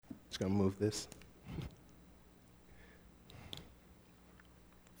going to move this.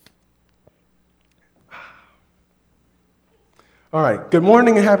 All right. Good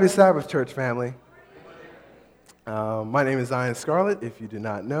morning and happy Sabbath, church family. My name is Zion Scarlett, if you do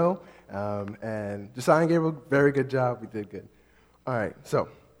not know. And Josiah and Gabriel, very good job. We did good. All right. So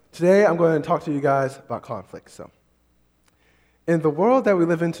today I'm going to talk to you guys about conflict. So in the world that we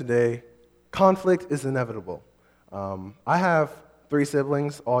live in today, conflict is inevitable. I have 3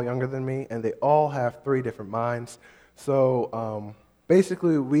 siblings, all younger than me, and they all have 3 different minds. So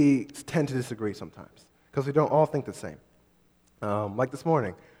basically, we tend to disagree sometimes because we don't all think the same. Like this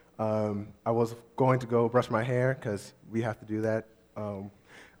morning, I was going to go brush my hair because we have to do that,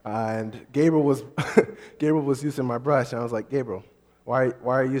 and Gabriel was Gabriel was using my brush, and I was like, Gabriel, why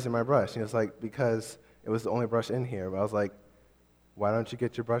are you using my brush? And he was like, because it was the only brush in here. But I was like, why don't you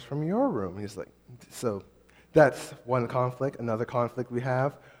get your brush from your room? And he's like, so that's one conflict. Another conflict we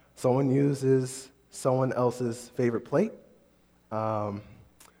have, someone uses someone else's favorite plate.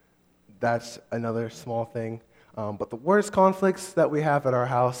 That's another small thing. But the worst conflicts that we have at our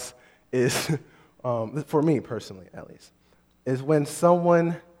house is, for me personally at least, is when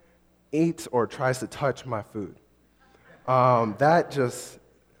someone eats or tries to touch my food. That just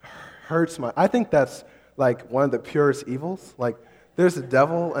hurts I think that's like one of the purest evils. Like, there's the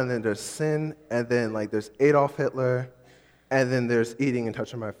devil, and then there's sin, and then like there's Adolf Hitler, and then there's eating and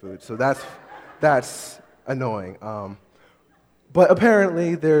touching my food. So that's annoying. But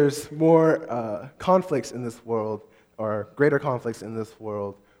apparently there's more conflicts in this world, or greater conflicts in this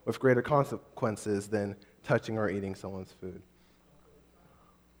world, with greater consequences than touching or eating someone's food.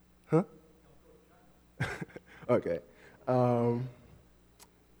 Huh? Okay.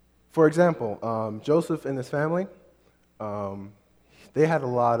 For example, Joseph and his family, they had a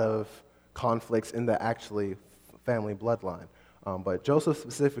lot of conflicts in the actually family bloodline. But Joseph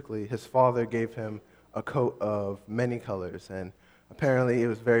specifically, his father gave him a coat of many colors, and apparently it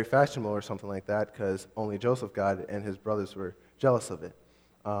was very fashionable or something like that because only Joseph got it and his brothers were jealous of it.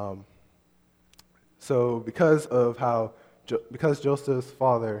 So because Joseph's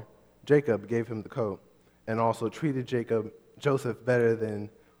father, Jacob, gave him the coat and also treated Joseph better than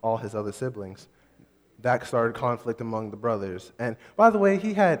all his other siblings, that started conflict among the brothers. And by the way,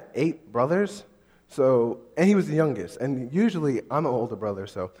 he had 8 brothers, and he was the youngest. And usually I'm an older brother,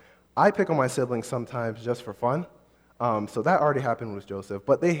 so I pick on my siblings sometimes just for fun. So that already happened with Joseph,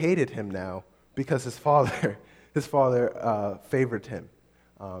 but they hated him now because his father favored him.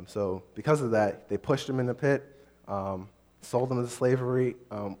 So because of that, they pushed him in the pit, sold him into slavery,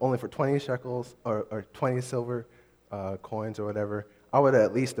 only for 20 shekels or 20 silver coins or whatever. I would have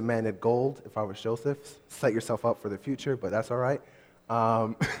at least demanded gold if I was Joseph. Set yourself up for the future, but that's all right.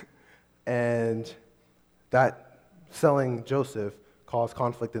 And that selling Joseph caused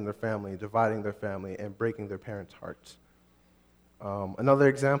conflict in their family, dividing their family, and breaking their parents' hearts. Another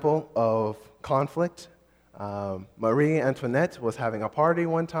example of conflict, Marie Antoinette was having a party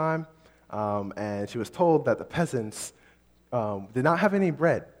one time, and she was told that the peasants did not have any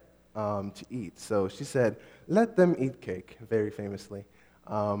bread to eat. So she said, let them eat cake, very famously.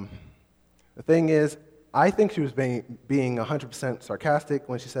 The thing is, I think she was being 100% sarcastic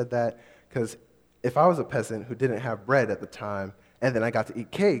when she said that, because if I was a peasant who didn't have bread at the time, and then I got to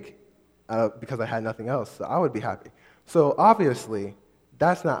eat cake because I had nothing else, so I would be happy. So obviously,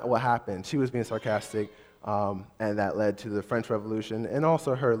 that's not what happened. She was being sarcastic, and that led to the French Revolution and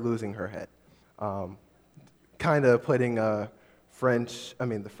also her losing her head, kind of putting the France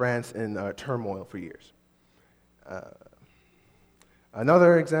in turmoil for years.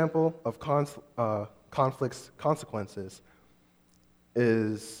 Another example of conflict's consequences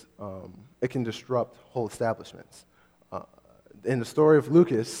is it can disrupt whole establishments. In the story of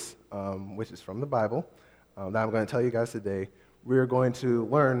Lucas, which is from the Bible, that I'm going to tell you guys today, we are going to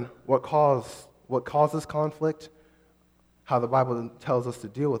learn what causes conflict, how the Bible tells us to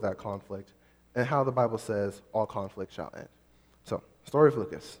deal with that conflict, and how the Bible says all conflict shall end. So, story of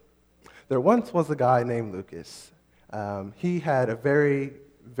Lucas. There once was a guy named Lucas. He had a very,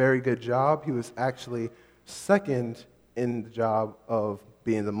 very good job. He was actually second in the job of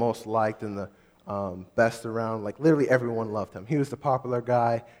being the most liked and the best around. Like, literally everyone loved him. He was the popular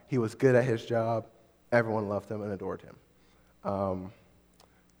guy. He was good at his job. Everyone loved him and adored him.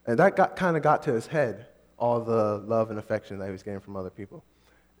 And that kind of got to his head, all the love and affection that he was getting from other people.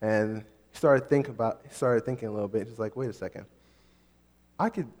 And he started thinking a little bit. He's like, wait a second. I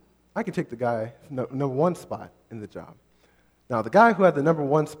could take the guy number 1 spot in the job. Now, the guy who had the number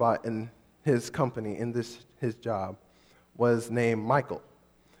 1 spot in his company, in his job, was named Michael.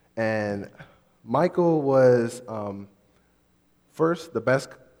 And Michael was, first, the best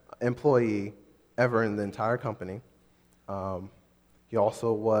employee ever in the entire company. He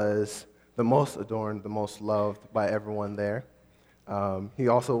also was the most adorned, the most loved by everyone there. He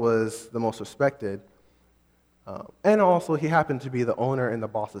also was the most respected. And also, he happened to be the owner and the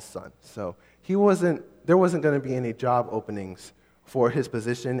boss's son. So there wasn't going to be any job openings for his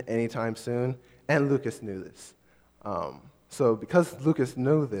position anytime soon, and Lucas knew this. So because Lucas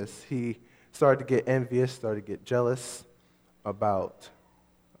knew this, he started to get envious, started to get jealous about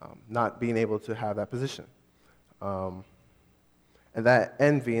not being able to have that position. And that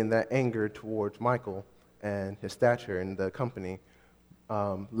envy and that anger towards Michael and his stature in the company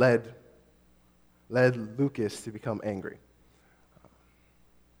led Lucas to become angry.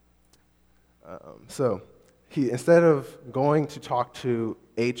 So instead of going to talk to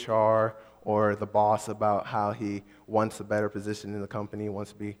HR or the boss about how he wants a better position in the company,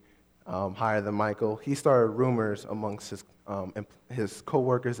 wants to be higher than Michael, he started rumors amongst his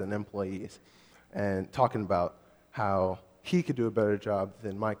coworkers and employees, and talking about how he could do a better job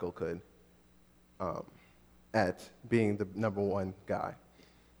than Michael could at being the number one guy.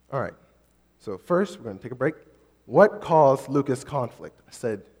 All right, so first we're going to take a break. What caused Lucas conflict? I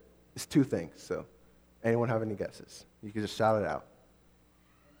said it's two things, so anyone have any guesses? You can just shout it out.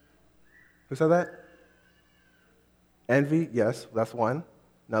 Who said that? Envy, yes, that's one.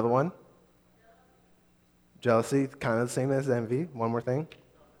 Another one? Jealousy, kind of the same as envy. One more thing.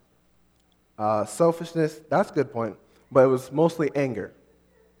 Selfishness, that's a good point, but it was mostly anger.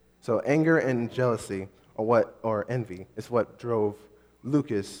 So anger and jealousy, or envy, is what drove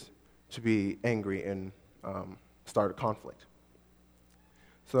Lucas to be angry and start a conflict.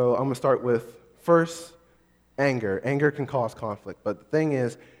 So I'm going to start with, first, anger. Anger can cause conflict, but the thing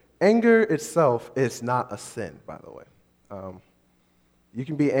is, anger itself is not a sin, by the way. You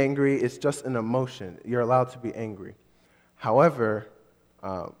can be angry. It's just an emotion. You're allowed to be angry. However,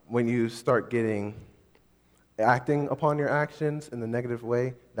 when you start acting upon your actions in the negative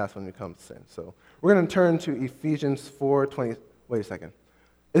way, that's when it becomes sin. So we're going to turn to Ephesians 4:20. Wait a second.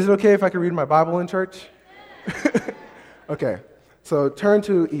 Is it okay if I can read my Bible in church? Okay. So turn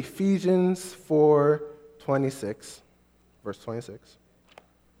to Ephesians 4:26, verse 26.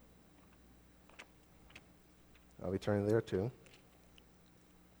 I'll be turning there too.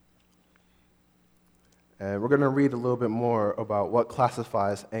 And we're going to read a little bit more about what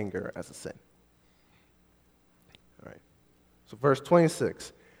classifies anger as a sin. All right. So verse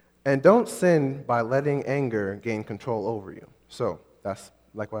 26. And don't sin by letting anger gain control over you. So that's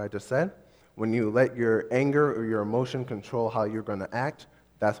like what I just said. When you let your anger or your emotion control how you're going to act,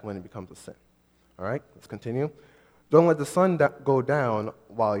 that's when it becomes a sin. All right, let's continue. Don't let the sun go down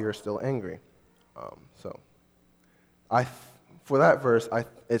while you're still angry. For that verse,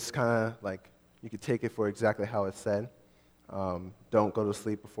 it's kind of like you could take it for exactly how it's said. Don't go to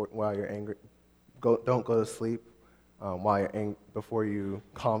sleep while you're angry. Don't go to sleep while you're before you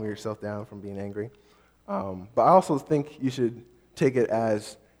calm yourself down from being angry. But I also think you should take it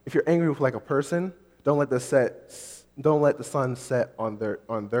as, if you're angry with like a person, don't let the sun set on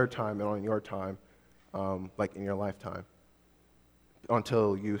their time and on your time, like in your lifetime,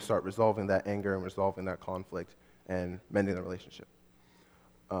 until you start resolving that anger and resolving that conflict and mending the relationship.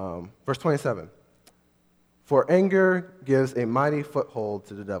 Verse 27. For anger gives a mighty foothold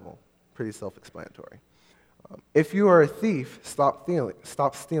to the devil. Pretty self-explanatory. If you are a thief, stop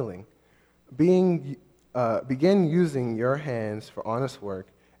stealing. Begin using your hands for honest work,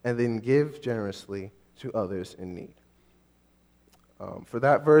 and then give generously to others in need. For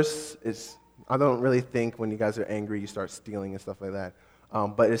that verse, I don't really think when you guys are angry you start stealing and stuff like that.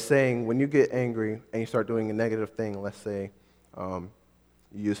 But it's saying when you get angry and you start doing a negative thing, let's say you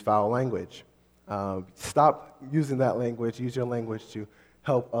use foul language, stop using that language. Use your language to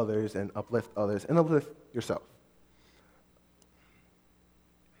help others and uplift yourself.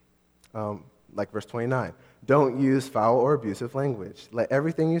 Like verse 29. Don't use foul or abusive language. Let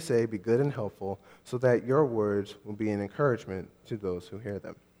everything you say be good and helpful, so that your words will be an encouragement to those who hear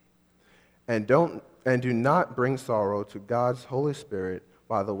them. And do not bring sorrow to God's Holy Spirit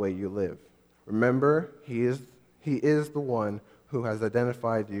by the way you live. Remember, He is the one who has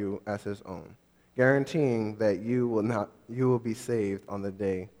identified you as His own, guaranteeing that you will be saved on the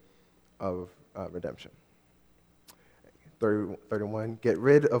day of redemption. 31. Get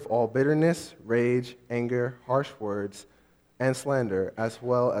rid of all bitterness, rage, anger, harsh words, and slander, as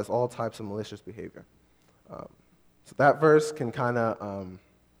well as all types of malicious behavior. So that verse can kind of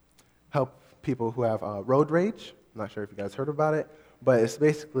help people who have road rage. I'm not sure if you guys heard about it, but it's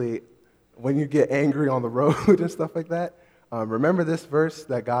basically when you get angry on the road and stuff like that. Remember this verse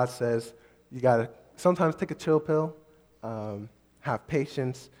that God says you got to sometimes take a chill pill, have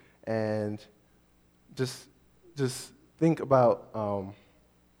patience, and just think about how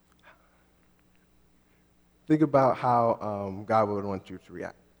God would want you to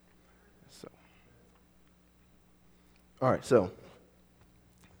react. So, all right. So,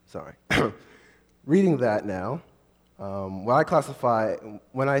 sorry. Reading that now,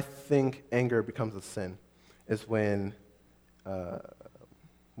 when I think anger becomes a sin, is when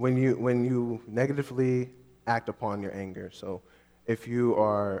you negatively act upon your anger. So, if you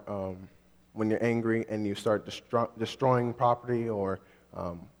are when you're angry and you start destroying property or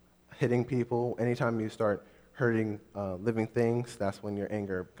hitting people, anytime you start hurting living things, that's when your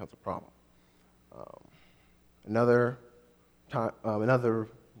anger becomes a problem. Another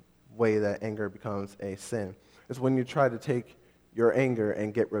way that anger becomes a sin is when you try to take your anger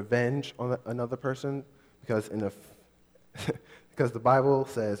and get revenge on another person, because because the Bible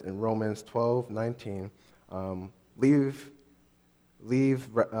says in Romans 12:19, leave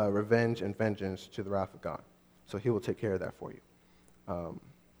revenge and vengeance to the wrath of God. So he will take care of that for you.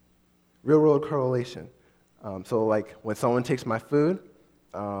 Real world correlation. So like when someone takes my food,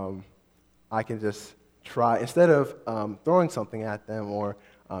 I can just try, instead of throwing something at them or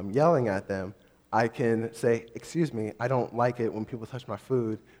yelling at them, I can say, excuse me, I don't like it when people touch my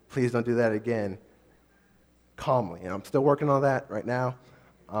food. Please don't do that again, calmly. And I'm still working on that right now,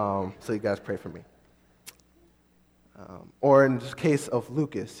 so you guys pray for me. Or in the case of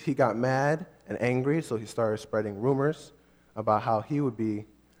Lucas, he got mad and angry, so he started spreading rumors about how he would be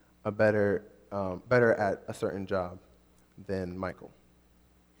better at a certain job than Michael.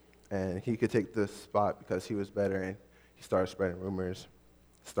 And he could take this spot because he was better, and he started spreading rumors,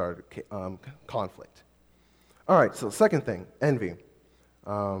 started conflict. All right, so second thing, envy.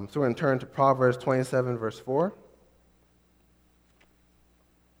 So we're going to turn to Proverbs 27, verse 4.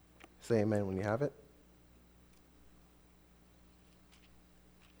 Say amen when you have it.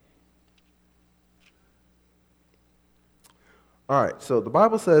 All right, so the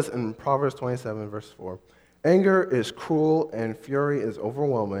Bible says in Proverbs 27, verse 4, anger is cruel and fury is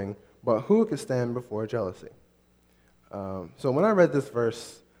overwhelming, but who can stand before jealousy? So when I read this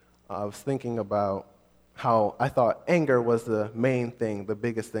verse, I was thinking about how I thought anger was the main thing, the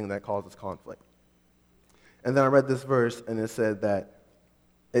biggest thing that causes conflict. And then I read this verse, and it said that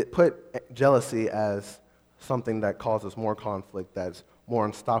it put jealousy as something that causes more conflict, that's more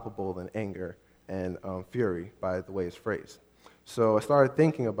unstoppable than anger and fury by the way it's phrased. So I started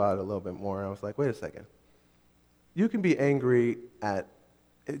thinking about it a little bit more, and I was like, wait a second. You can be angry at...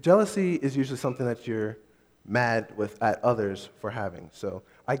 Jealousy is usually something that you're mad at others for having. So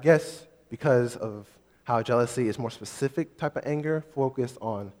I guess because of how jealousy is more specific type of anger, focused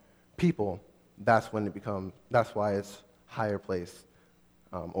on people, that's why it's higher place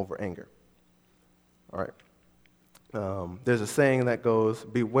over anger. All right. There's a saying that goes,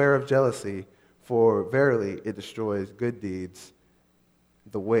 beware of jealousy, for verily it destroys good deeds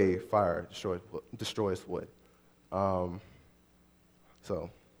the way fire destroys wood. So,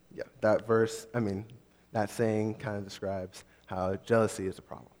 yeah, that saying kind of describes how jealousy is a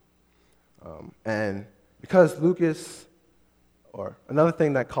problem. And because another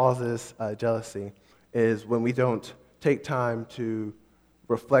thing that causes jealousy is when we don't take time to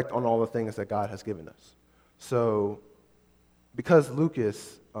reflect on all the things that God has given us. So, because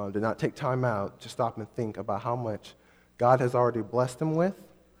Lucas did not take time out to stop and think about how much God has already blessed him with,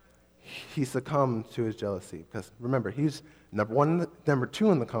 he succumbed to his jealousy. Because remember, he's number one, number two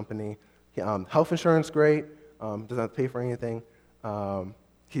in the company. Health insurance, great. Doesn't have to pay for anything.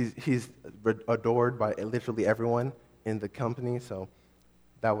 He's adored by literally everyone in the company. So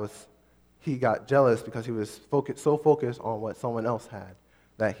he got jealous because he was so focused on what someone else had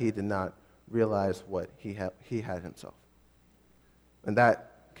that he did not realize what he had himself. And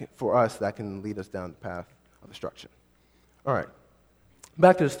for us, that can lead us down the path of destruction. All right,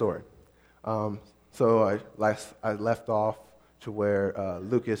 back to the story. So I left off to where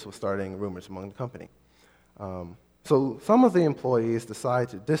Lucas was starting rumors among the company. So some of the employees decided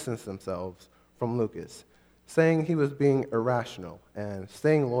to distance themselves from Lucas, saying he was being irrational and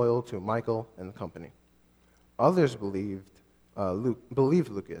staying loyal to Michael and the company. Others believed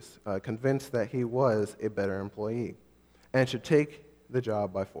Lucas, convinced that he was a better employee and should take the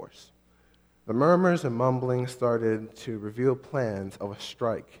job by force. The murmurs and mumbling started to reveal plans of a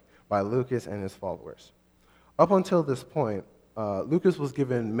strike by Lucas and his followers. Up until this point, Lucas was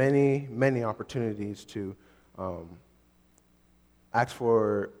given many, many opportunities to ask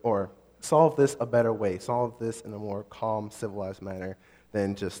for or solve this a better way, solve this in a more calm, civilized manner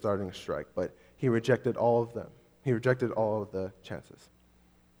than just starting a strike. But he rejected all of them. He rejected all of the chances.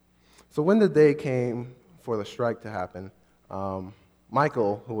 So when the day came for the strike to happen,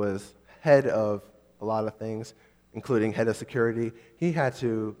 Michael, who was head of a lot of things, including head of security, he had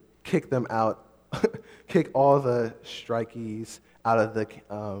to kick them out, kick all the strikees out of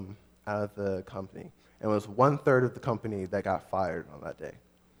the company. And it was 1/3 of the company that got fired on that day.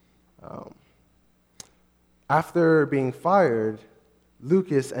 After being fired,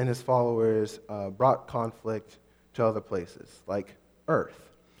 Lucas and his followers brought conflict to other places, like Earth.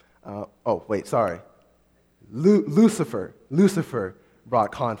 Lucifer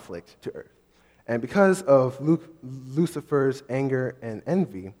brought conflict to Earth. And because of Lucifer's anger and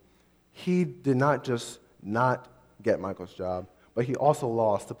envy, he did not just not get Michael's job, but he also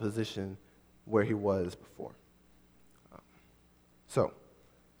lost the position where he was before. So,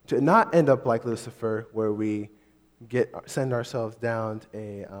 to not end up like Lucifer, where we send ourselves down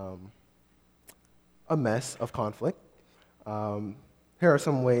a mess of conflict, here are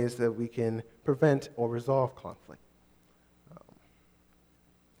some ways that we can prevent or resolve conflict.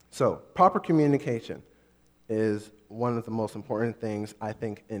 So, proper communication is one of the most important things, I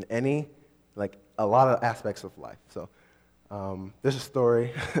think, in a lot of aspects of life. So, there's a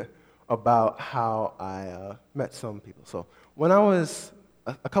story about how I met some people. So, when I was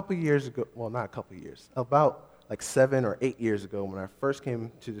a couple years ago, well, not a couple years, about like 7 or 8 years ago, when I first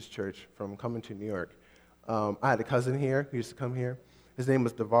came to this church from coming to New York, I had a cousin here who used to come here. His name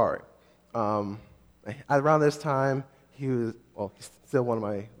was Davari. Around this time, he's still one of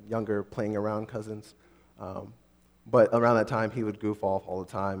my younger playing around cousins. But around that time, he would goof off all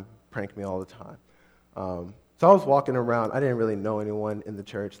the time, prank me all the time. So I was walking around. I didn't really know anyone in the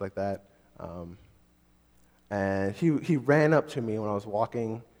church like that. And he ran up to me when I was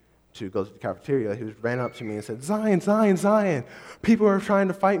walking to go to the cafeteria. He ran up to me and said, Zion, people are trying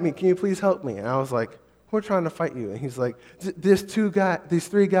to fight me. Can you please help me? And I was like, who are trying to fight you? And he's like, these 3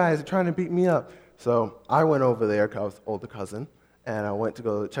 guys are trying to beat me up. So I went over there because I was older cousin, and I went to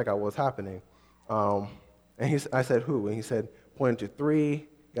go check out what was happening. And I said, who? And he said, pointed to 3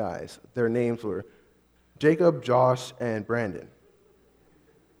 guys. Their names were Jacob, Josh, and Brandon.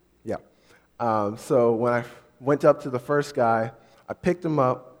 Yeah. So when I went up to the first guy, I picked him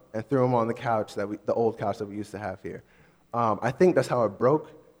up and threw him on the couch, the old couch that we used to have here. I think that's how it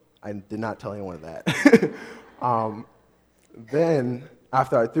broke. I did not tell anyone that. Then,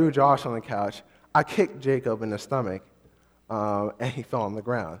 after I threw Josh on the couch, I kicked Jacob in the stomach, and he fell on the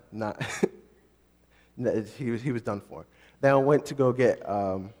ground. He was done for. Then I went to go get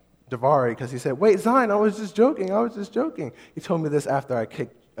Davari because he said, wait, Zion, I was just joking. He told me this after I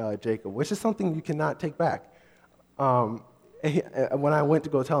kicked Jacob, which is something you cannot take back. When I went to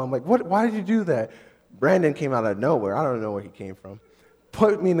go tell him, like, why did you do that? Brandon came out of nowhere. I don't know where he came from.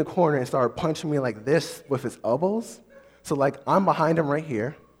 Put me in the corner and started punching me like this with his elbows. So, like, I'm behind him right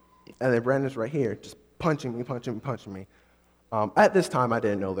here, and then Brandon's right here, just punching me. At this time, I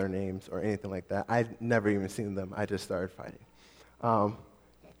didn't know their names or anything like that. I'd never even seen them. I just started fighting.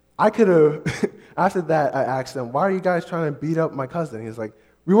 I could have, after that, I asked them, why are you guys trying to beat up my cousin? He's like,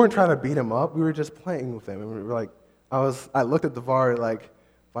 we weren't trying to beat him up. We were just playing with him. And we were like, I looked at Davari like,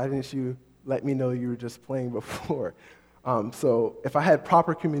 why didn't you let me know you were just playing before? So if I had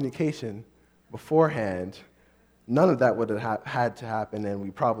proper communication beforehand, none of that would have had to happen, and we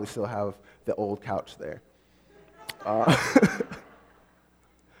probably still have the old couch there.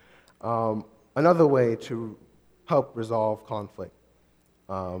 Another way to help resolve conflict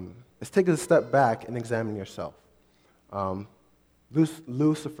is take a step back and examine yourself.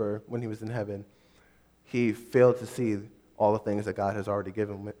 Lucifer, when he was in heaven, he failed to see all the things that God has already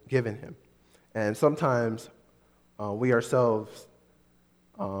given him. And sometimes we ourselves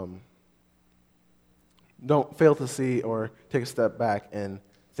don't fail to see or take a step back and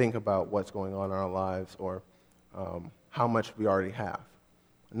think about what's going on in our lives or how much we already have.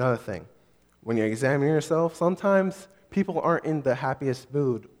 Another thing, when you examine yourself, sometimes people aren't in the happiest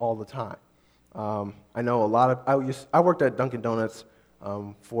mood all the time. I know I worked at Dunkin' Donuts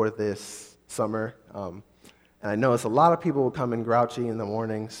for this summer, and I noticed a lot of people will come in grouchy in the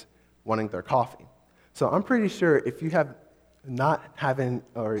mornings wanting their coffee. So I'm pretty sure if you have not having,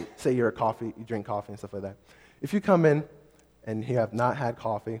 or say you drink coffee and stuff like that, if you come in and you have not had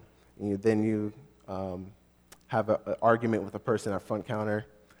coffee, and then you have an argument with a person at front counter,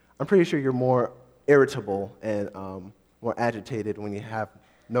 I'm pretty sure you're more irritable and more agitated when you have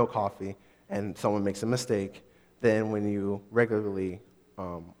no coffee and someone makes a mistake than when you regularly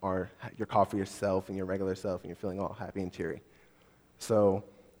are your coffee yourself and your regular self and you're feeling all happy and cheery. So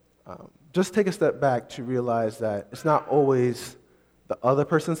just take a step back to realize that it's not always the other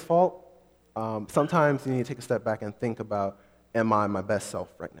person's fault. Sometimes you need to take a step back and think about, am I my best self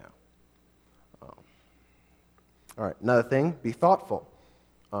right now? All right, another thing, be thoughtful.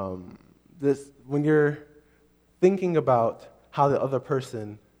 When you're thinking about how the other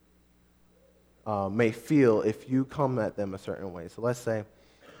person may feel if you come at them a certain way. So let's say,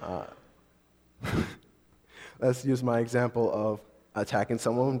 let's use my example of attacking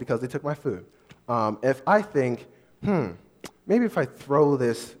someone because they took my food. If I think, maybe if I throw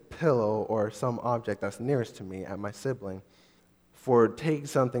this pillow or some object that's nearest to me at my sibling for taking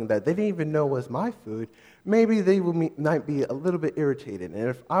something that they didn't even know was my food, maybe they might be a little bit irritated. And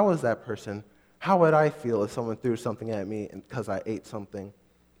if I was that person, how would I feel if someone threw something at me because I ate something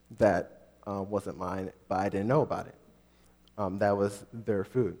that wasn't mine, but I didn't know about it? That was their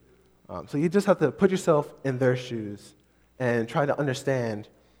food. So you just have to put yourself in their shoes and try to understand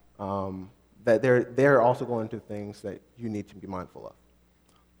that they're also going through things that you need to be mindful of.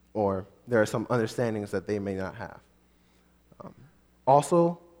 Or there are some understandings that they may not have.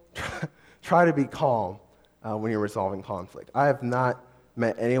 Also, try to be calm when you're resolving conflict. I have not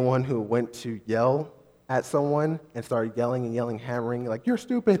met anyone who went to yell at someone and started yelling and yelling, hammering, like, "You're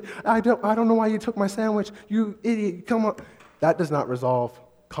stupid, I don't know why you took my sandwich, you idiot, come on." That does not resolve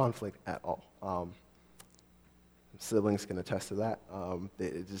conflict at all. Siblings can attest to that.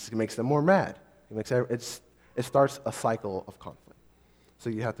 It just makes them more mad. It starts a cycle of conflict.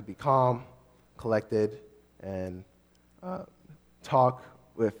 So you have to be calm, collected, and talk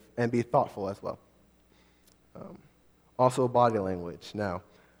with, and be thoughtful as well. Also, body language. Now,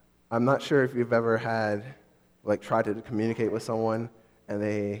 I'm not sure if you've ever tried to communicate with someone and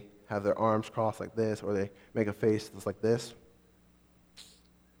they have their arms crossed like this, or they make a face that's like this.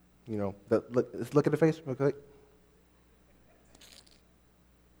 Look at the face real quick.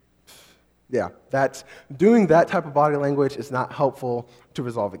 Yeah, doing that type of body language is not helpful to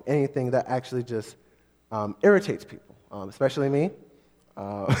resolving anything. That actually just irritates people, especially me.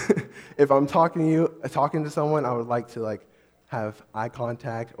 If I'm talking to someone, I would like to have eye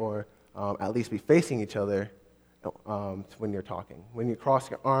contact or at least be facing each other when you're talking. When you cross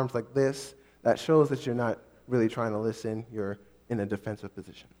your arms like this, that shows that you're not really trying to listen. You're in a defensive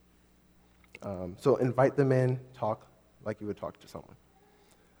position. So invite them in, talk like you would talk to someone.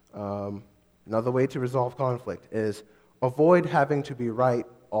 Another way to resolve conflict is avoid having to be right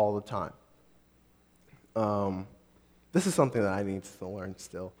all the time. This is something that I need to learn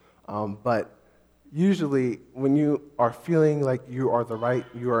still. But usually when you are feeling like you are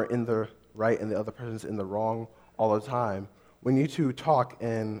in the right and the other person's in the wrong all the time, when you two talk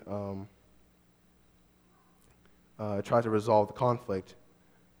and try to resolve the conflict,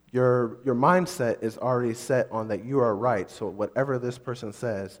 your mindset is already set on that you are right, so whatever this person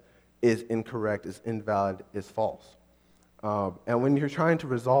says is incorrect, is invalid, is false. And when you're trying to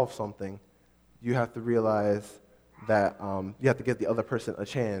resolve something, you have to realize that you have to give the other person a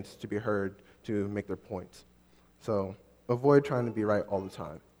chance to be heard, to make their points. So avoid trying to be right all the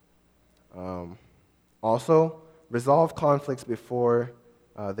time. Also, resolve conflicts before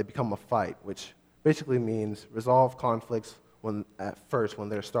they become a fight, which basically means resolve conflicts when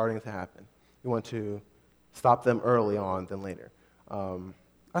they're starting to happen. You want to stop them early on than later.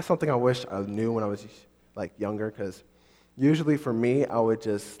 That's something I wish I knew when I was younger, because usually for me, I would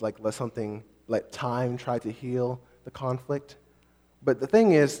just let time try to heal the conflict. But the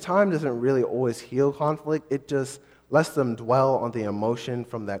thing is, time doesn't really always heal conflict. It just lets them dwell on the emotion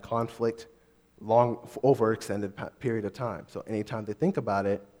from that conflict over extended period of time. So anytime they think about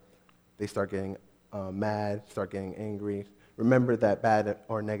it, they start getting mad, start getting angry. Remember that bad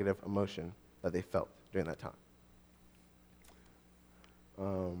or negative emotion that they felt during that time.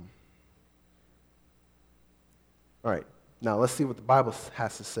 All right, now let's see what the Bible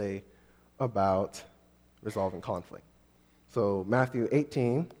has to say about resolving conflict. So Matthew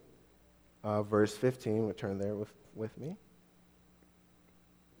 18, verse 15, we'll turn there with me.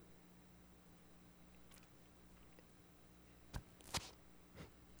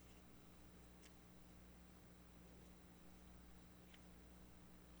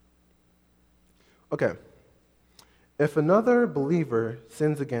 Okay. If another believer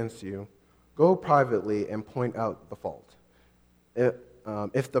sins against you, go privately and point out the fault.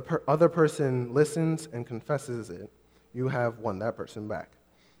 If the other person listens and confesses it, you have won that person back.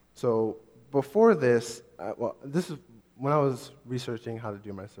 So before this, this is when I was researching how to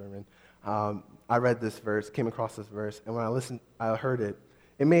do my sermon. I read this verse, came across this verse, and when I heard it.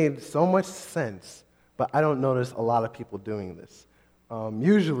 It made so much sense, but I don't notice a lot of people doing this.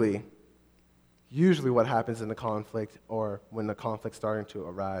 Usually what happens in the conflict, or when the conflict's starting to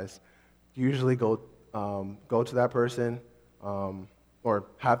arise, usually go to that person, or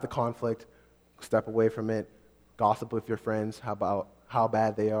have the conflict, step away from it, gossip with your friends how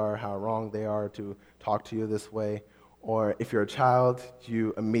bad they are, how wrong they are to talk to you this way. Or if you're a child,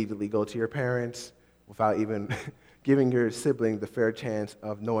 you immediately go to your parents without even giving your sibling the fair chance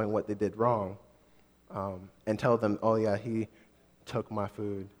of knowing what they did wrong, and tell them, oh yeah, he took my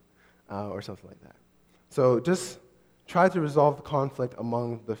food, or something like that. So just try to resolve the conflict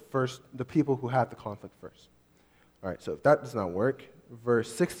among the people who had the conflict first. All right, so if that does not work, verse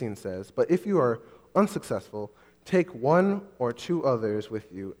 16 says, but if you are unsuccessful, take one or two others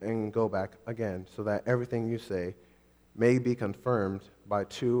with you and go back again, so that everything you say may be confirmed by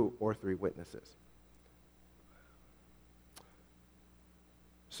 2 or 3 witnesses.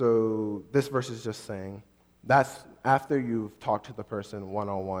 So this verse is just saying that's after you've talked to the person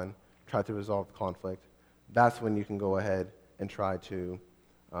one-on-one, tried to resolve the conflict, that's when you can go ahead and try to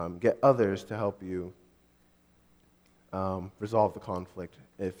get others to help you resolve the conflict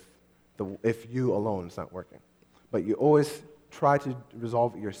if you alone is not working. But you always try to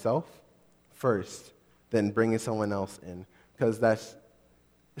resolve it yourself first, then bringing someone else in, because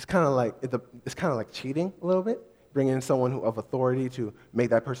it's kind of like cheating a little bit, bringing in someone of authority to make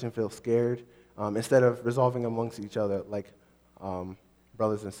that person feel scared, instead of resolving amongst each other like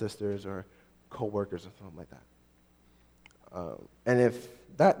brothers and sisters or co-workers or something like that. And if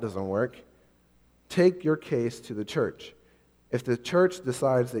that doesn't work, take your case to the church. If the church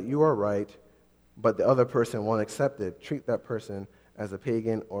decides that you are right, but the other person won't accept it, treat that person as a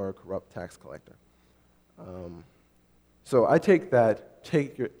pagan or a corrupt tax collector. So I take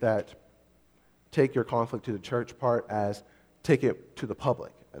your conflict to the church part as take it to the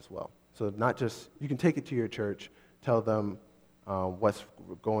public as well. So not just, you can take it to your church, tell them what's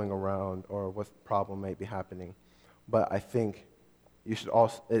going around or what problem may be happening. But I think it's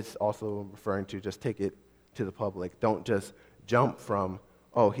also referring to just take it to the public. Don't just jump from,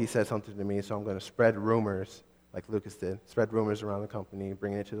 oh, he said something to me, so I'm going to spread rumors, like Lucas did, spread rumors around the company,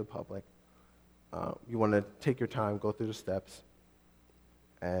 bring it to the public. You want to take your time, go through the steps,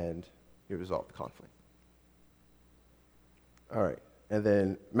 and you resolve the conflict. All right, and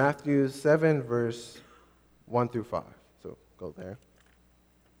then Matthew 7, verse 1 through 5. So go there.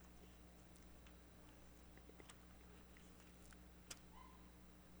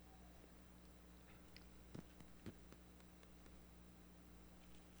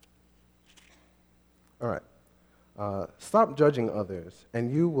 All right. Stop judging others,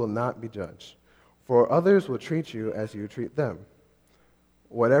 and you will not be judged. For others will treat you as you treat them.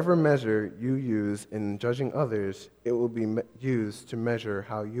 Whatever measure you use in judging others, it will be used to measure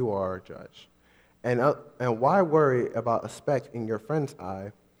how you are judged. And why worry about a speck in your friend's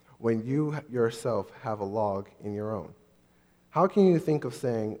eye when you yourself have a log in your own? How can you think of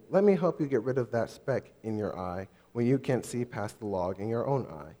saying, let me help you get rid of that speck in your eye when you can't see past the log in your own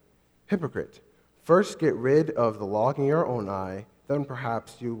eye? Hypocrite! First get rid of the log in your own eye, then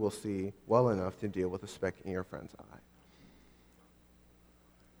perhaps you will see well enough to deal with the speck in your friend's eye.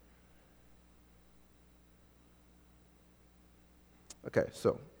 Okay,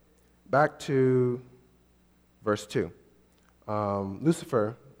 so back to verse 2.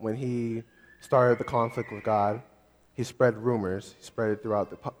 Lucifer, when he started the conflict with God, he spread rumors. He spread it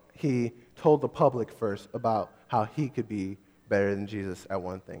throughout he told the public first about how he could be better than Jesus at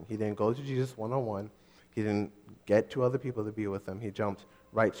one thing. He didn't go to Jesus one-on-one. He didn't get 2 other people to be with him. He jumped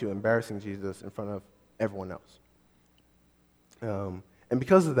right to embarrassing Jesus in front of everyone else. And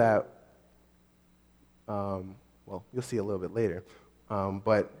because of that, well, you'll see a little bit later,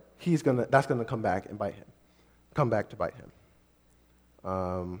 but that's gonna come back to bite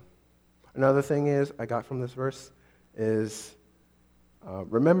him. Another thing I got from this verse is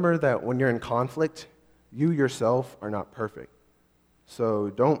remember that when you're in conflict, you yourself are not perfect. So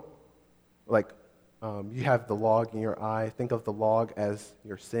don't, you have the log in your eye. Think of the log as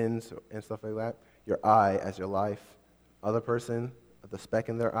your sins and stuff like that. Your eye as your life. Other person, the speck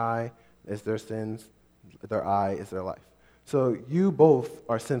in their eye is their sins. Their eye is their life. So you both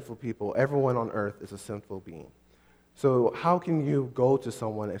are sinful people. Everyone on earth is a sinful being. So how can you go to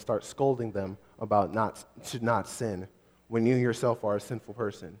someone and start scolding them about not sin when you yourself are a sinful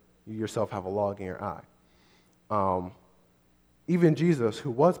person? You yourself have a log in your eye. Even Jesus, who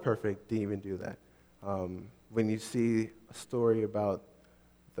was perfect, didn't even do that. When you see a story about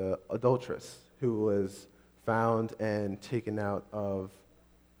the adulteress who was found and taken out of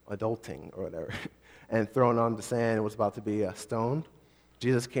adulting or whatever and thrown on the sand and was about to be stoned,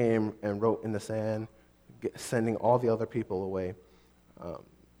 Jesus came and wrote in the sand, sending all the other people away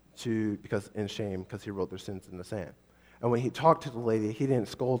because he wrote their sins in the sand. And when he talked to the lady, he didn't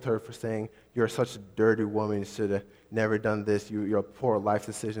scold her for saying, you're such a dirty woman, you should have never done this, your poor life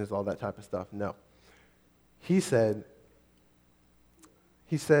decisions, all that type of stuff. No. He said,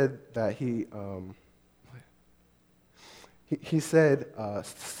 he said that he said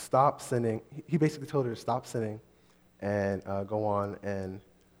stop sinning. He basically told her to stop sinning and go on and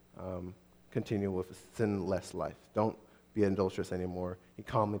continue with a sinless life. Don't be an adulteress anymore. He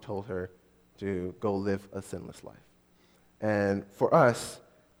calmly told her to go live a sinless life. And for us,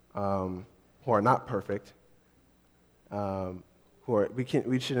 who are not perfect,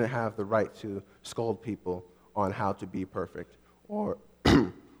 we shouldn't have the right to scold people on how to be perfect or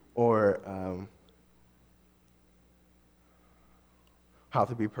how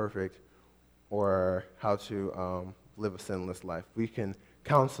to be perfect or how to live a sinless life. We can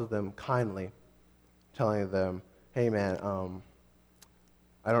counsel them kindly, telling them, hey man,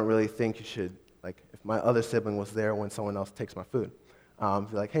 I don't really think you should, like if my other sibling was there when someone else takes my food, be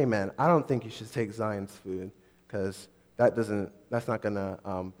like, hey man, I don't think you should take Zion's food because that's not going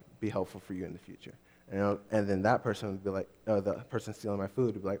to be helpful for you in the future. And then that person would be like, the person stealing my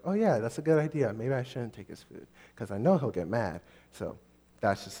food would be like, oh yeah, that's a good idea. Maybe I shouldn't take his food because I know he'll get mad. So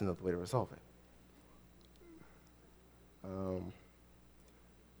that's just another way to resolve it.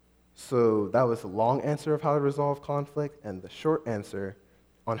 So that was the long answer of how to resolve conflict, and the short answer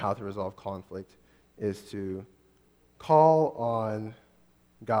on how to resolve conflict is to call on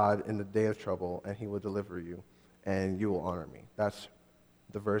God in the day of trouble, and he will deliver you, and you will honor me. That's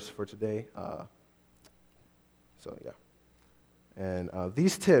the verse for today. So yeah. And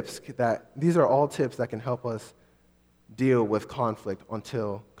these are all tips that can help us deal with conflict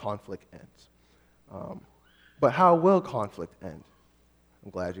until conflict ends. But how will conflict end? I'm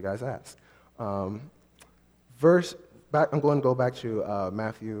glad you guys asked. I'm going to go back to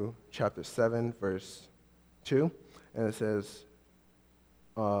Matthew chapter 7, verse 2, and it says,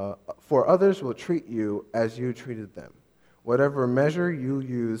 for others will treat you as you treated them. Whatever measure you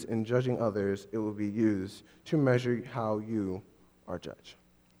use in judging others, it will be used to measure how you are judged.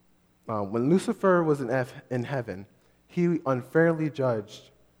 When Lucifer was in heaven, he unfairly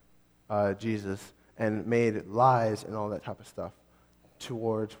judged Jesus and made lies and all that type of stuff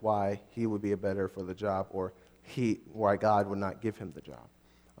towards why he would be better for the job, or why God would not give him the job.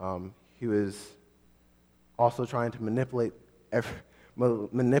 He was also trying to manipulate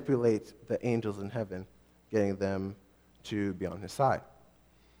the angels in heaven, getting them to be on his side.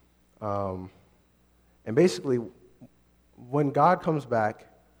 And basically, when God comes back,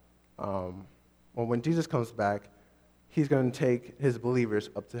 or when Jesus comes back, he's going to take his believers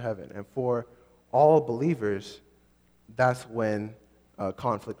up to heaven. And for all believers, that's when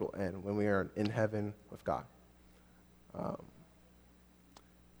conflict will end, when we are in heaven with God.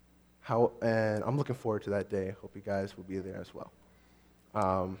 And I'm looking forward to that day. Hope you guys will be there as well.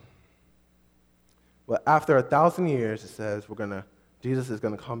 But after 1,000 years, it says Jesus is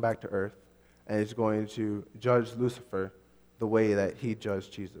going to come back to earth, and he's going to judge Lucifer the way that he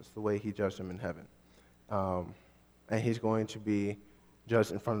judged Jesus, the way he judged him in heaven. And he's going to be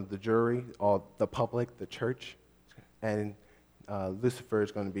judged in front of the jury, all the public, the church, and Lucifer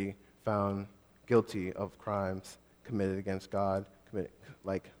is going to be found guilty of crimes committed against God,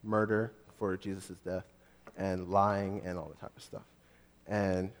 like murder for Jesus' death, and lying and all that type of stuff.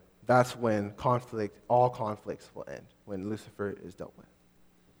 And that's when all conflicts will end, when Lucifer is dealt with.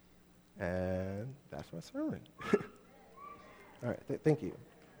 And that's my sermon. All right, thank you.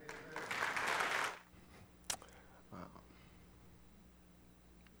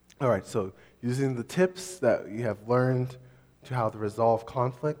 All right, so using the tips that you have learned to how to resolve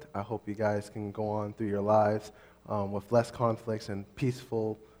conflict, I hope you guys can go on through your lives with less conflicts and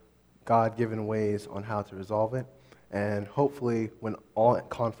peaceful, God-given ways on how to resolve it. And hopefully, when all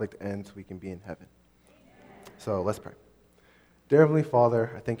conflict ends, we can be in heaven. So let's pray. Dear Heavenly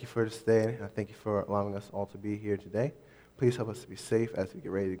Father, I thank you for this day, and I thank you for allowing us all to be here today. Please help us to be safe as we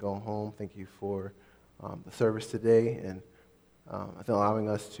get ready to go home. Thank you for the service today, and allowing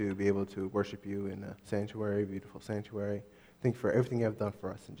us to be able to worship you in a sanctuary, beautiful sanctuary. Thank you for everything you have done for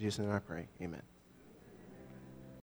us. In Jesus' name I pray, amen.